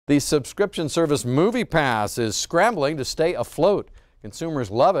The subscription service Moviepass is scrambling to stay afloat. Consumers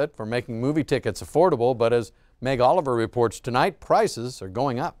love it for making movie tickets affordable, but as Meg Oliver reports tonight, prices are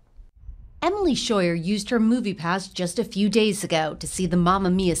going up. Emily Scheuer used her Moviepass just a few days ago to see the Mamma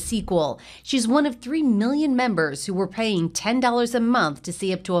Mia sequel. She's one of 3 million members who were paying $10 a month to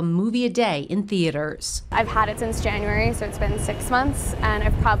see up to a movie a day in theaters. I've had it since January, so it's been 6 months, and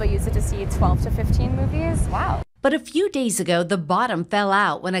I've probably used it to see 12 to 15 movies. Wow. But a few days ago, the bottom fell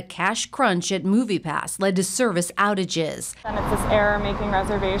out when a cash crunch at Moviepass led to service outages. And it's this error making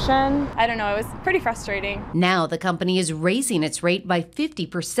reservation. I don't know, it was pretty frustrating. Now the company is raising its rate by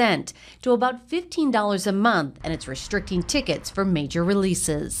 50% to about $15 a month, and it's restricting tickets for major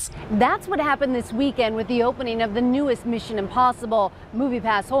releases. That's what happened this weekend with the opening of the newest Mission Impossible.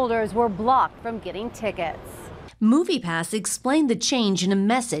 Moviepass holders were blocked from getting tickets. Moviepass explained the change in a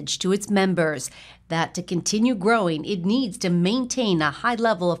message to its members that to continue growing, it needs to maintain a high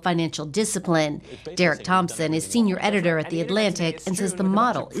level of financial discipline. Derek Thompson is senior editor at The Atlantic and says the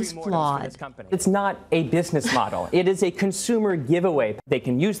model is flawed. It's not a business model. It is a consumer giveaway. They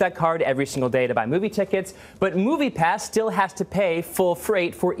can use that card every single day to buy movie tickets, but Moviepass still has to pay full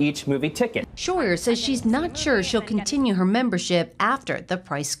freight for each movie ticket. Scheuer says she's not sure she'll continue her membership after the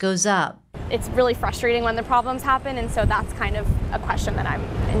price goes up. It's really frustrating when the problems happen, and so that's kind of a question that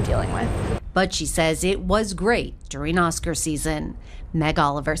I'm dealing with. But she says it was great during Oscar season. Meg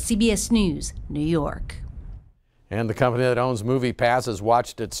Oliver, CBS News, New York. And the company that owns Moviepass has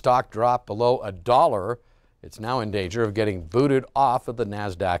watched its stock drop below $1. It's now in danger of getting booted off of the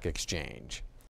NASDAQ exchange.